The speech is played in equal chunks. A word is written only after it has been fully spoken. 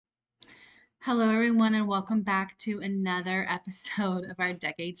Hello, everyone, and welcome back to another episode of our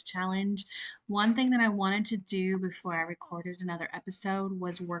Decades Challenge. One thing that I wanted to do before I recorded another episode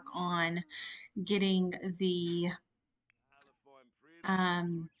was work on getting the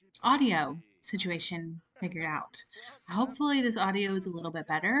um, audio situation figured out. Hopefully, this audio is a little bit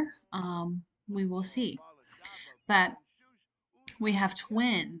better. We will see. But we have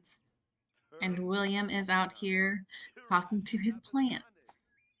twins, and William is out here talking to his plants.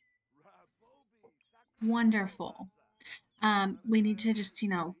 Wonderful. We need to just,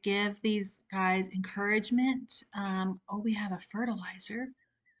 give these guys encouragement. Oh, we have a fertilizer.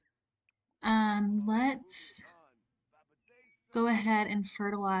 Let's go ahead and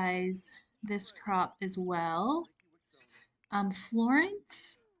fertilize this crop as well.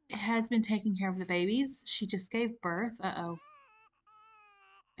 Florence has been taking care of the babies. She just gave birth. Uh-oh.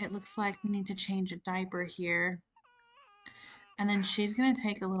 It looks like we need to change a diaper here. And then she's going to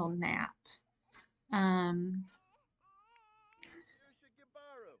take a little nap. Um,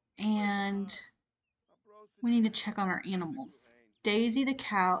 and we need to check on our animals. Daisy the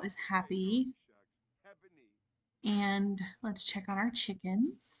cow is happy. And let's check on our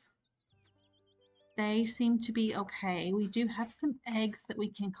chickens. They seem to be okay. We do have some eggs that we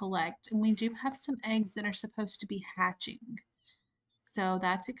can collect, and we do have some eggs that are supposed to be hatching. So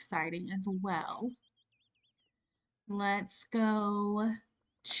that's exciting as well. Let's go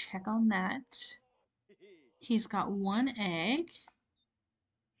check on that. He's got one egg,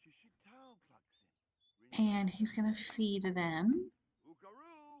 and he's going to feed them.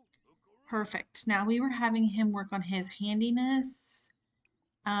 Perfect. Now we were having him work on his handiness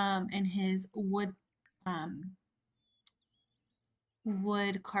and his um,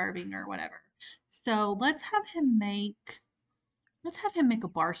 wood carving or whatever. So let's have him make a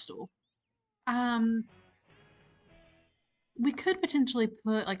bar stool. Um, we could potentially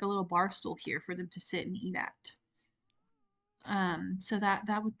put like a little bar stool here for them to sit and eat at. So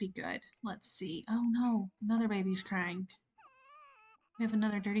that would be good. Let's see. Oh no, another baby's crying. We have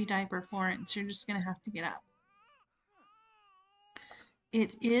another dirty diaper, Florence. You're just gonna have to get up.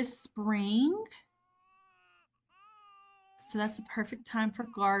 It is spring, so that's the perfect time for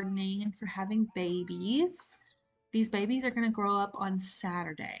gardening and for having babies. These babies are gonna grow up on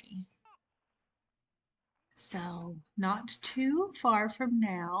Saturday. So, not too far from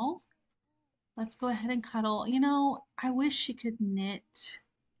now. Let's go ahead and cuddle. I wish she could knit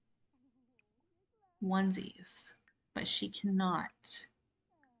onesies, but she cannot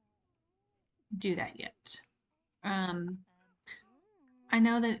do that yet. Um, I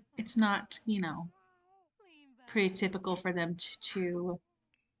know that it's not, pretty typical for them to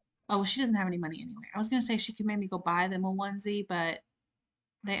oh, well, she doesn't have any money anyway. I was gonna say she could maybe go buy them a onesie, but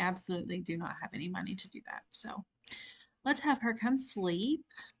they absolutely do not have any money to do that. So let's have her come sleep.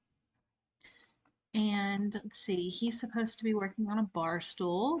 And let's see, he's supposed to be working on a bar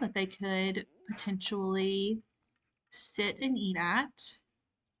stool that they could potentially sit and eat at.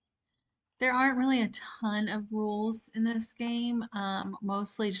 There aren't really a ton of rules in this game,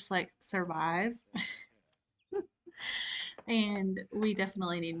 mostly just like survive. And we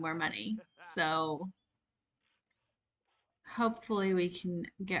definitely need more money. So hopefully we can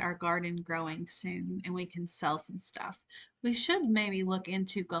get our garden growing soon and we can sell some stuff. We should maybe look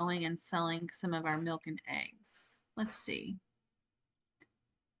into going and selling some of our milk and eggs. Let's see.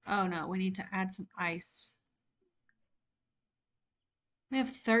 Oh no, we need to add some ice. We have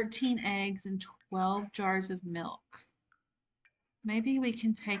 13 eggs and 12 jars of milk. Maybe we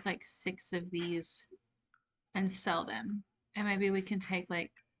can take like 6 of these and sell them. And maybe we can take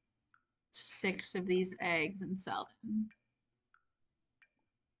like 6 of these eggs and sell them.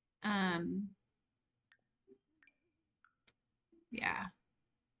 Um, yeah.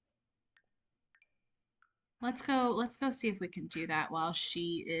 Let's go see if we can do that while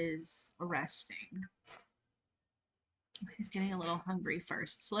she is resting. He's getting a little hungry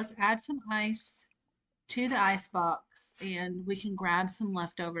first. So let's add some ice to the ice box and we can grab some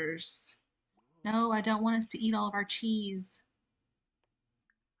leftovers. No, I don't want us to eat all of our cheese.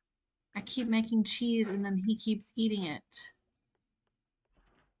 I keep making cheese and then he keeps eating it.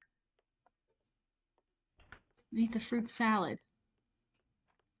 Eat the fruit salad.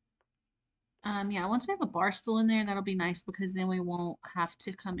 Yeah, once we have a bar stool in there, that'll be nice because then we won't have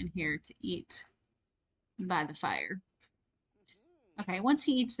to come in here to eat by the fire. Okay, once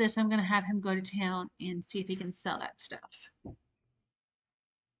he eats this, I'm gonna have him go to town and see if he can sell that stuff.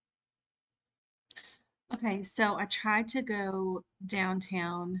 Okay, so I tried to go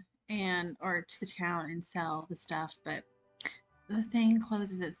downtown or to the town and sell the stuff, but the thing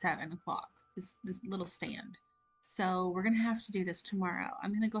closes at 7 o'clock. This little stand. So we're gonna have to do this tomorrow.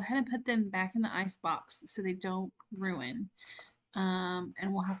 I'm gonna go ahead and put them back in the ice box so they don't ruin. And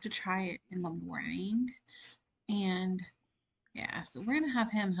we'll have to try it in the morning. And yeah, so we're gonna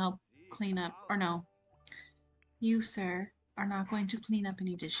have him help clean up, or no, you, sir, are not going to clean up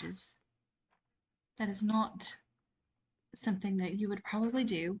any dishes. That is not something that you would probably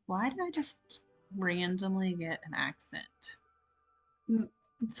do. Why did I just randomly get an accent?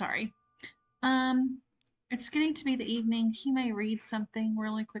 Sorry. Um, it's getting to be the evening. He may read something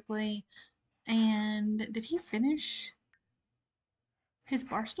really quickly. And did he finish his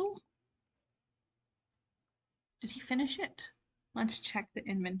barstool? Did he finish it? Let's check the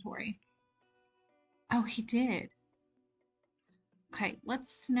inventory. Oh, he did. Okay,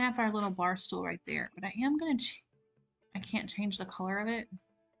 let's snap our little bar stool right there. But I am gonna, I can't change the color of it.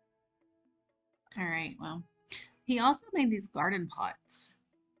 All right, well, he also made these garden pots,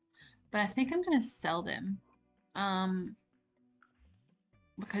 but I think I'm gonna sell them, um,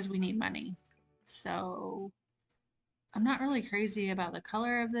 because we need money. So I'm not really crazy about the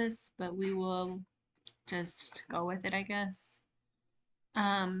color of this, but we will just go with it, I guess.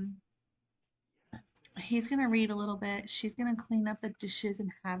 Um, he's gonna read a little bit. She's gonna clean up the dishes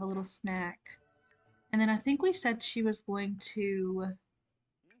and have a little snack. And then I think we said she was going to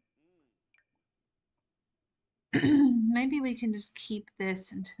maybe we can just keep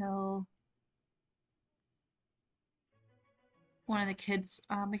this until one of the kids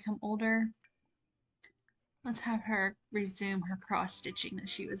become older. Let's have her resume her cross stitching that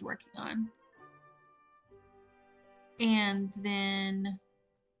she was working on. And then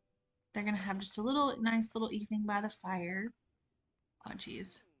they're gonna have just a little nice little evening by the fire. Oh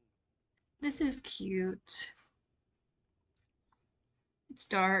geez. This is cute. It's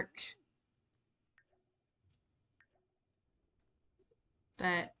dark,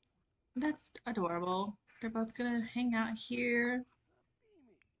 but that's adorable. They're both gonna hang out here.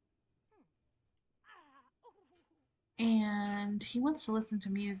 And he wants to listen to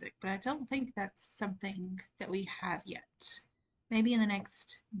music, but I don't think that's something that we have yet. Maybe in the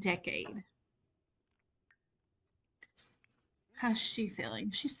next decade. How's she feeling?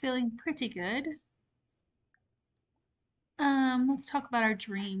 She's feeling pretty good. Let's talk about our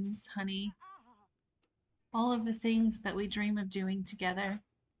dreams, honey. All of the things that we dream of doing together.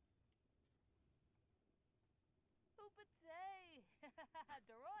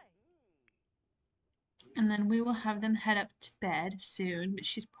 And then we will have them head up to bed soon, but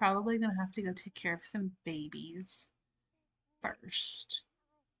she's probably going to have to go take care of some babies first.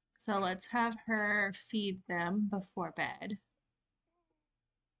 So let's have her feed them before bed.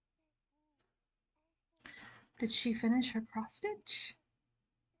 Did she finish her cross stitch?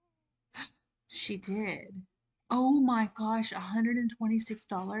 She did. Oh my gosh,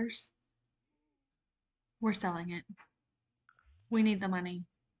 $126. We're selling it. We need the money.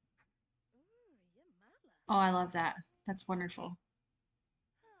 Oh, I love that. That's wonderful.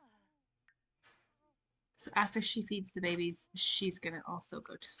 So after she feeds the babies, she's going to also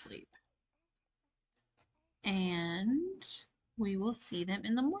go to sleep. And we will see them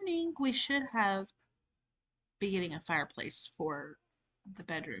in the morning. We should have be getting a fireplace for the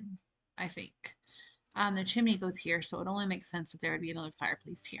bedroom, I think. The chimney goes here, so it only makes sense that there would be another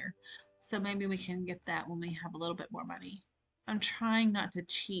fireplace here. So maybe we can get that when we have a little bit more money. I'm trying not to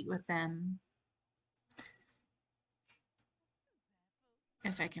cheat with them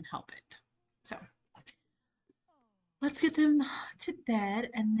if I can help it. So let's get them to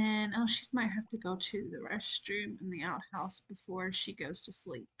bed, and then oh, she might have to go to the restroom in the outhouse before she goes to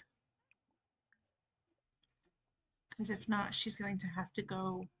sleep. Because if not, she's going to have to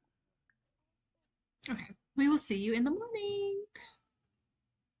go. Okay, we will see you in the morning.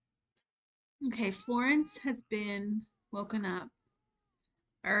 Okay, Florence has been woken up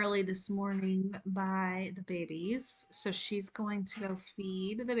early this morning by the babies, so she's going to go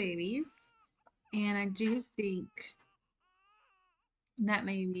feed the babies. And I do think that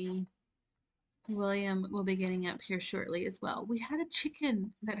maybe William will be getting up here shortly as well. We had a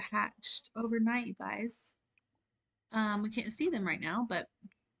chicken that hatched overnight, you guys. We can't see them right now, but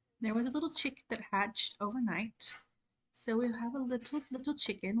there was a little chick that hatched overnight. So we have a little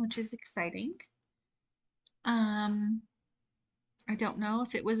chicken, which is exciting. Um, I don't know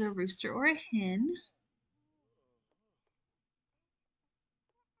if it was a rooster or a hen.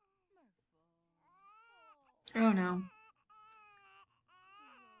 Oh no.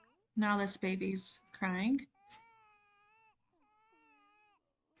 Now this baby's crying.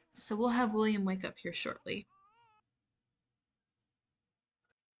 So we'll have William wake up here shortly.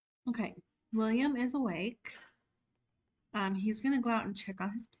 Okay, William is awake. He's gonna go out and check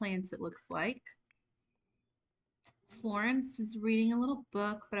on his plants, it looks like. Florence is reading a little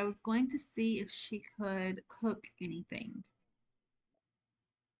book, but I was going to see if she could cook anything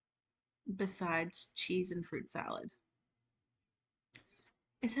besides cheese and fruit salad.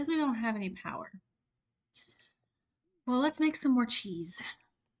 It says we don't have any power. Well, let's make some more cheese.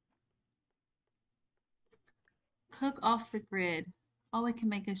 Cook off the grid. All we can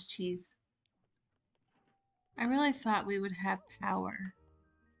make is cheese. I really thought we would have power.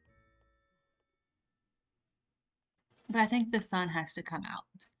 But I think the sun has to come out.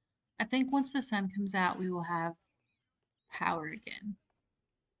 I think once the sun comes out, we will have power again.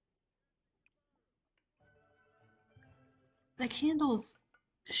 The candles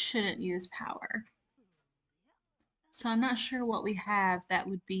shouldn't use power. So I'm not sure what we have that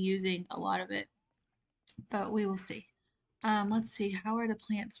would be using a lot of it, but we will see. Let's see. How are the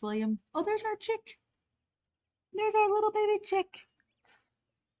plants, William? Oh, there's our chick. There's our little baby chick.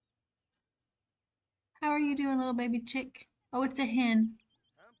 How are you doing, little baby chick? Oh, it's a hen.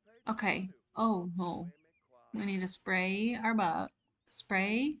 Okay. Oh, no. We need to spray our butt.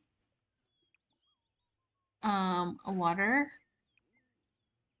 Spray. Water.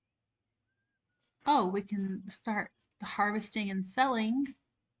 Oh, we can start the harvesting and selling.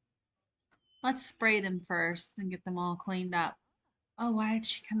 Let's spray them first and get them all cleaned up. Oh, why did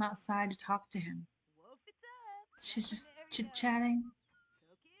she come outside to talk to him? She's just chit-chatting.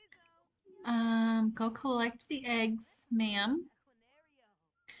 Go collect the eggs, ma'am.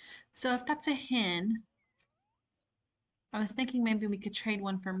 So if that's a hen, I was thinking maybe we could trade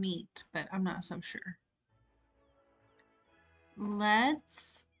one for meat, but I'm not so sure.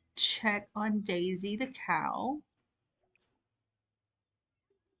 Let's check on Daisy the cow.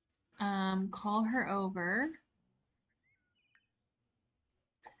 Call her over.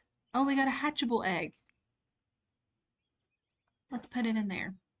 Oh, we got a hatchable egg. Let's put it in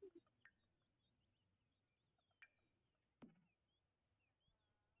there.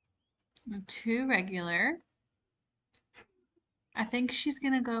 Two regular. I think she's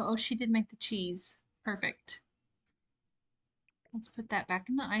gonna go. Oh, she did make the cheese. Perfect. Let's put that back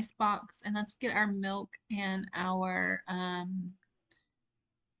in the ice box and let's get our milk and our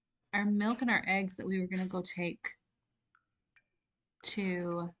eggs that we were gonna go take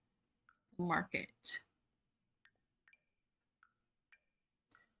to the market.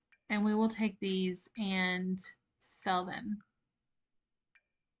 And we will take these and sell them.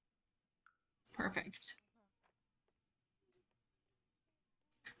 Perfect.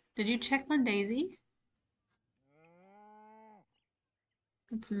 Did you check on Daisy?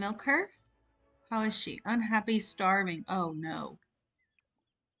 Let's milk her. How is she? Unhappy, starving. Oh no.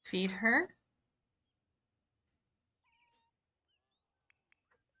 Feed her.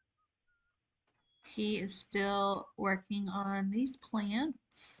 He is still working on these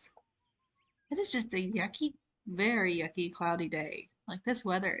plants. It is just a yucky, very yucky, cloudy day. Like this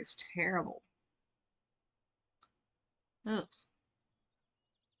weather is terrible. Ugh.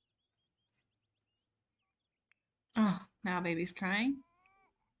 Oh, now baby's crying.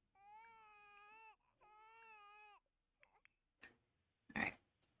 All right.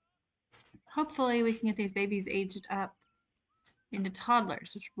 Hopefully we can get these babies aged up into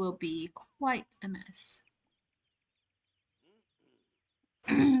toddlers, which will be quite a mess.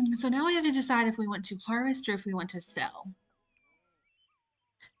 So now we have to decide if we want to harvest or if we want to sell.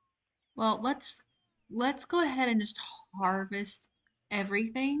 Well, let's go ahead and just harvest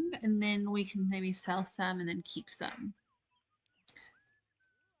everything and then we can maybe sell some and then keep some.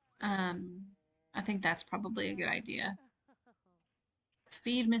 Um, I think that's probably a good idea.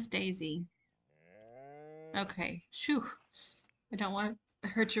 Feed Miss Daisy. Okay, shoo. I don't want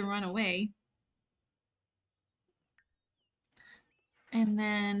her to run away. And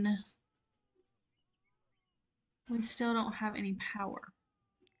then we still don't have any power.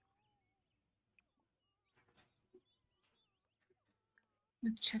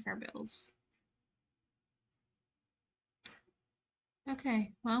 Let's check our bills.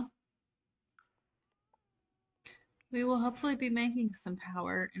 Okay, well, we will hopefully be making some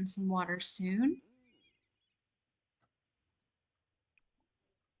power and some water soon.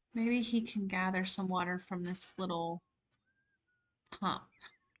 Maybe he can gather some water from this little pump.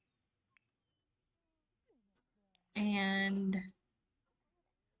 And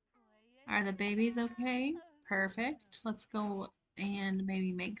are the babies okay? Perfect. Let's go and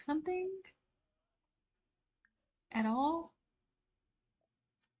maybe make something at all.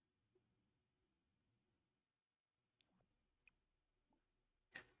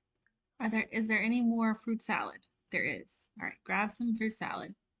 Is there any more fruit salad? There is. All right, grab some fruit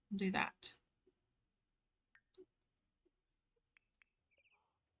salad. We'll do that.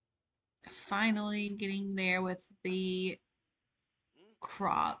 finally getting there with the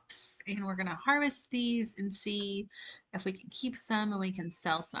crops. And we're gonna harvest these and see if we can keep some and we can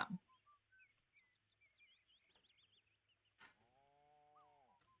sell some.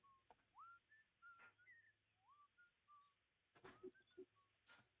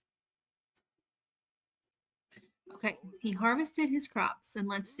 Okay, he harvested his crops and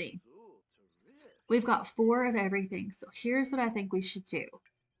let's see. We've got 4 of everything. So here's what I think we should do.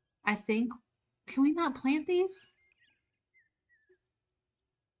 I think, can we not plant these?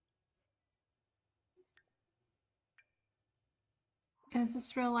 Is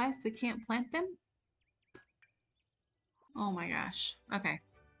this real life? We can't plant them? Oh my gosh. Okay.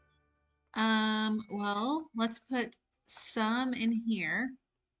 Well, let's put some in here.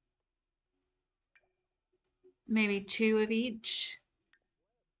 Maybe 2 of each.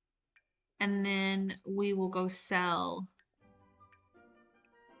 And then we will go sell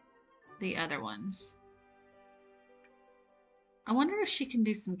the other ones. I wonder if she can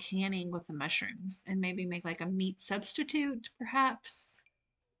do some canning with the mushrooms and maybe make like a meat substitute, perhaps.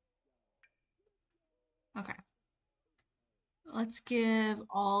 Okay. Let's give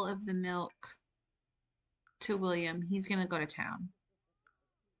all of the milk to William. He's gonna go to town.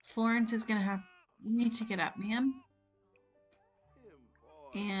 Florence is gonna have need to get up, ma'am,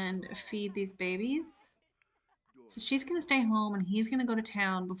 and feed these babies. So she's gonna stay home and he's gonna go to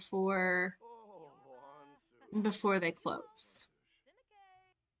town before they close.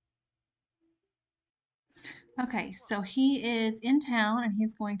 Okay, so he is in town and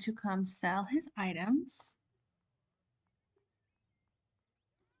he's going to come sell his items.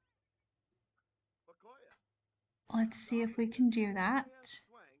 Let's see if we can do that.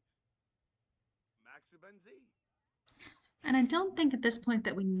 And I don't think at this point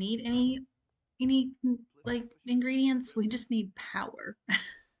that we need any like ingredients. We just need power.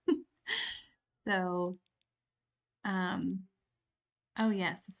 So, oh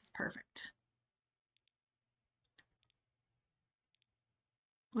yes, this is perfect.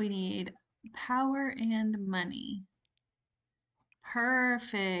 We need power and money.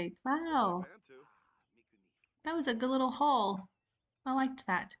 Perfect. Wow. That was a good little haul. I liked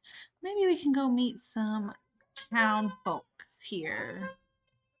that. Maybe we can go meet some town folks here.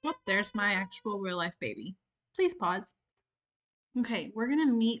 Oh, there's my actual real life baby. Please pause. Okay, we're gonna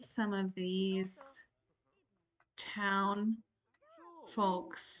meet some of these town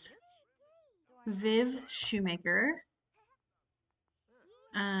folks. Viv Shoemaker,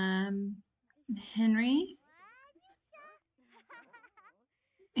 um, Henry,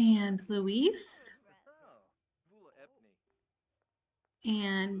 and Luis,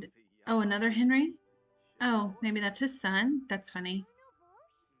 and oh, another Henry. Oh, maybe that's his son. That's funny.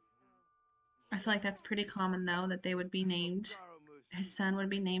 I feel like that's pretty common though that they would be named. His son would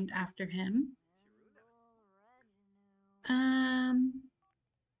be named after him. Um,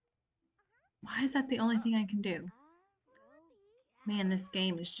 why is that the only thing I can do? Man, this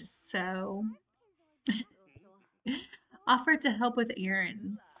game is just so. Offered to help with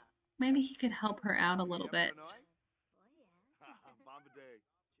errands. Maybe he could help her out a little bit.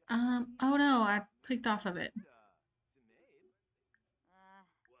 Oh no, I clicked off of it.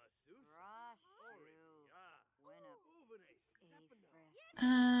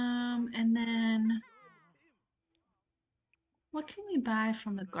 And then what can we buy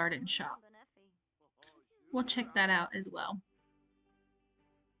from the garden shop? We'll check that out as well.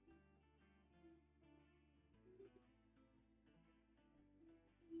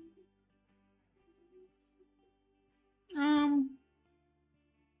 Um,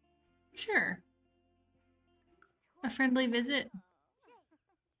 sure. A friendly visit.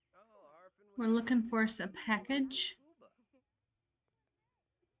 We're looking for a package.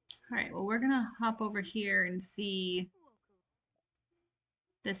 All right, well, we're gonna hop over here and see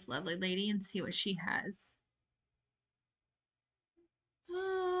this lovely lady and see what she has.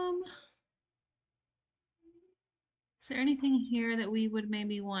 Is there anything here that we would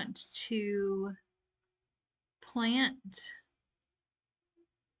maybe want to plant?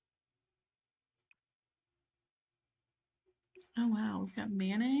 Oh wow, we've got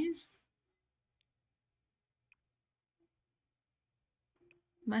mayonnaise,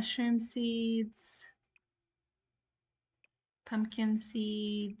 mushroom seeds, pumpkin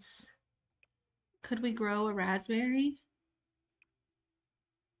seeds. Could we grow a raspberry?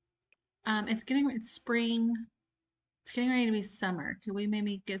 It's spring. It's getting ready to be summer. Could we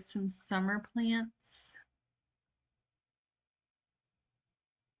maybe get some summer plants?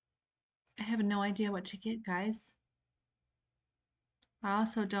 I have no idea what to get, guys. I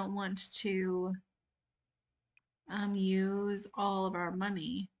also don't want to use all of our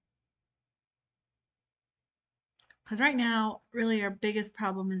money. Because right now, really, our biggest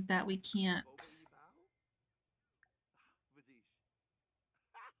problem is that we can't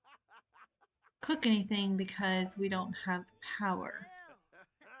cook anything because we don't have power.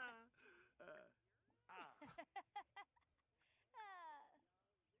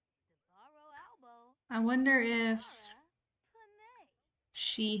 I wonder if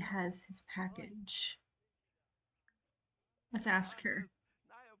she has his package. Let's ask her.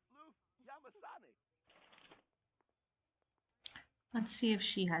 Let's see if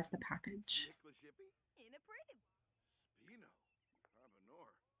she has the package.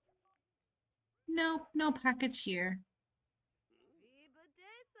 Nope, no package here.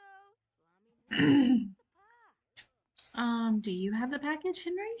 Do you have the package,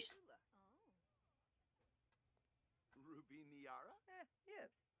 Henry?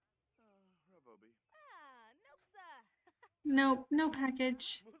 Nope, no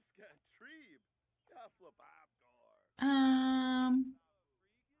package. Um,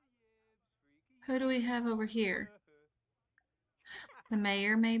 who do we have over here? The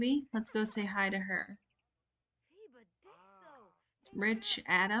mayor, maybe? Let's go say hi to her. Rich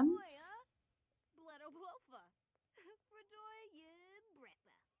Adams?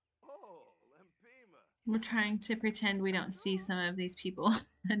 We're trying to pretend we don't see some of these people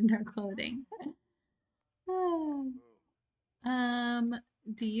under clothing.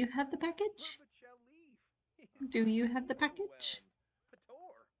 Do you have the package? Do you have the package?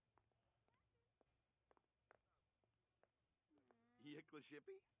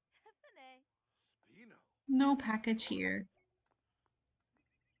 No package here.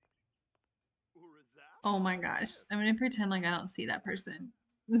 Oh my gosh. I'm gonna pretend like I don't see that person.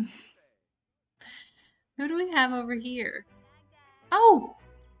 Who do we have over here? Oh!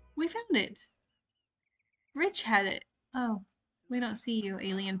 We found it. Rich had it. Oh, we don't see you,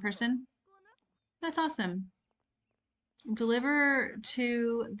 alien person. That's awesome. Deliver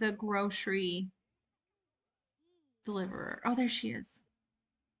to the grocery deliverer. Oh, there she is.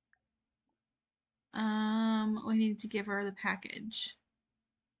 We need to give her the package.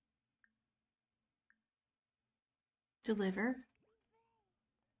 Deliver.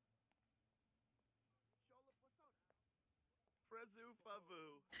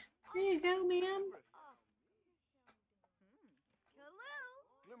 Here you go, ma'am.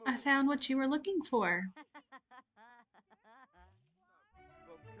 I found what you were looking for.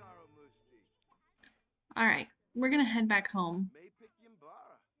 All right, we're gonna head back home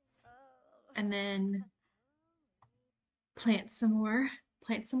and then plant some more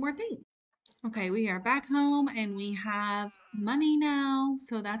things. Okay, we are back home and we have money now,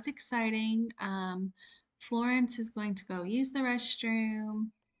 so that's exciting. Florence is going to go use the restroom,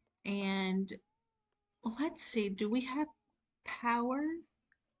 and let's see, do we have power?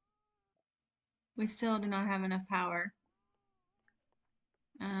 We still do not have enough power.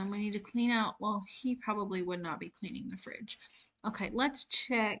 We need to clean out, well, he probably would not be cleaning the fridge. Okay, let's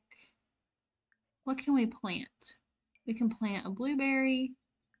check. What can we plant? We can plant a blueberry.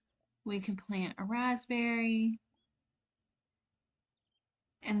 We can plant a raspberry.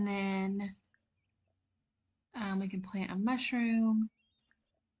 And then we can plant a mushroom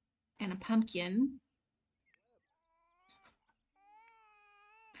and a pumpkin.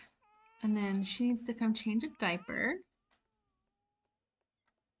 And then she needs to come change a diaper.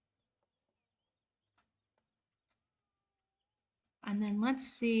 And then let's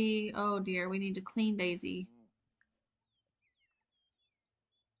see, oh dear, we need to clean Daisy.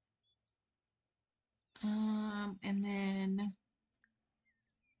 And then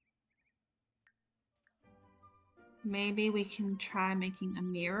maybe we can try making a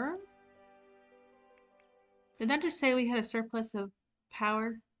mirror. Did that just say we had a surplus of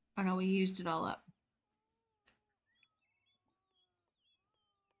power? Oh no, we used it all up.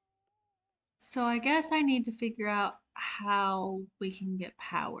 So I guess I need to figure out how we can get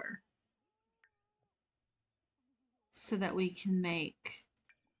power so that we can make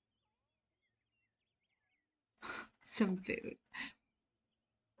some food.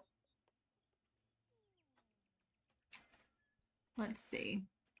 Let's see.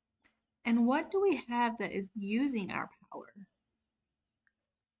 And what do we have that is using our power?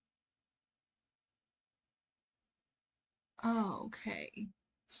 Oh, okay.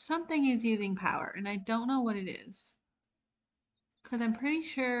 Something is using power, and I don't know what it is. Because I'm pretty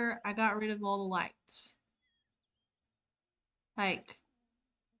sure I got rid of all the lights. Like,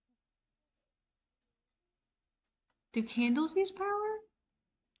 do candles use power?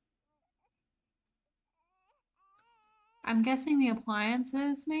 I'm guessing the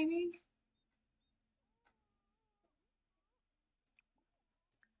appliances, maybe?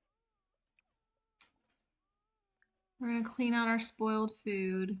 We're going to clean out our spoiled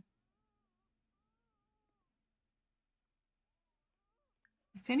food.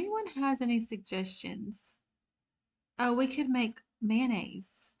 If anyone has any suggestions. Oh, we could make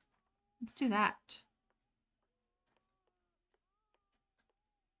mayonnaise. Let's do that.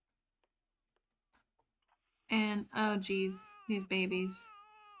 And, oh geez, these babies.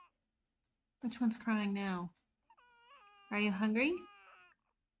 Which one's crying now? Are you hungry?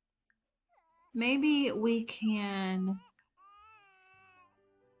 Maybe we can...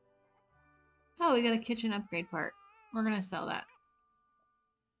 Oh, we got a kitchen upgrade part. We're going to sell that.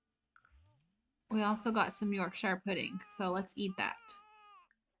 We also got some Yorkshire pudding, so let's eat that.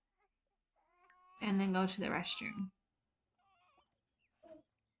 And then go to the restroom.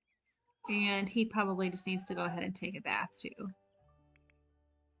 And he probably just needs to go ahead and take a bath too.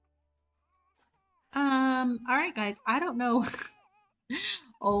 All right, guys, I don't know.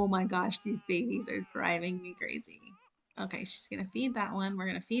 Oh my gosh, these babies are driving me crazy. Okay, she's gonna feed that one. We're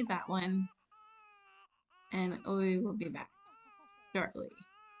gonna feed that one. And we will be back shortly.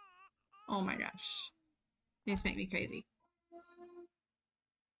 Oh my gosh. These make me crazy.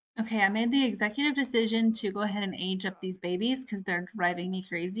 Okay, I made the executive decision to go ahead and age up these babies because they're driving me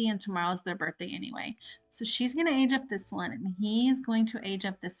crazy and tomorrow's their birthday anyway. So she's going to age up this one and he's going to age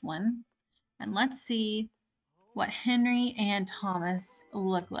up this one. And let's see what Henry and Thomas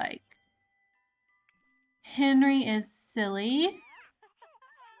look like. Henry is silly.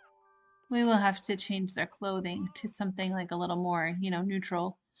 We will have to change their clothing to something like a little more,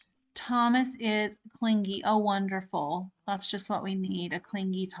 neutral. Thomas is clingy. Oh, wonderful. That's just what we need, a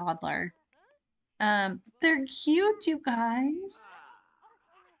clingy toddler. They're cute, you guys.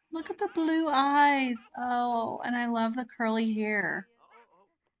 Look at the blue eyes. Oh, and I love the curly hair.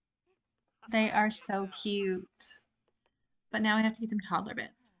 They are so cute. But now we have to get them toddler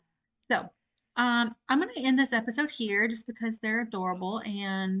bits. So, I'm going to end this episode here just because they're adorable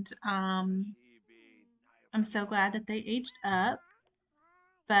and I'm so glad that they aged up.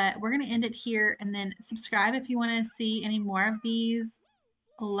 But we're going to end it here and then subscribe if you want to see any more of these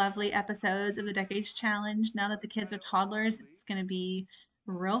lovely episodes of the Decades Challenge. Now that the kids are toddlers, it's going to be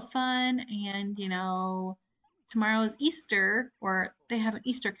real fun. And, tomorrow is Easter, or they have an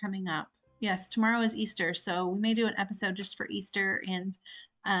Easter coming up. Yes, tomorrow is Easter. So we may do an episode just for Easter. And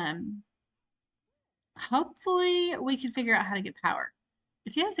hopefully we can figure out how to get power.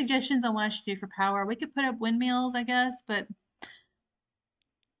 If you have suggestions on what I should do for power, we could put up windmills, I guess. But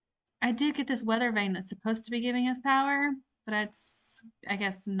I did get this weather vane that's supposed to be giving us power, but it's, I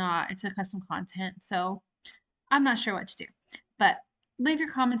guess, not. It's a custom content, so I'm not sure what to do. But leave your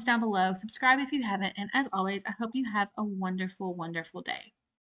comments down below. Subscribe if you haven't. And as always, I hope you have a wonderful, wonderful day.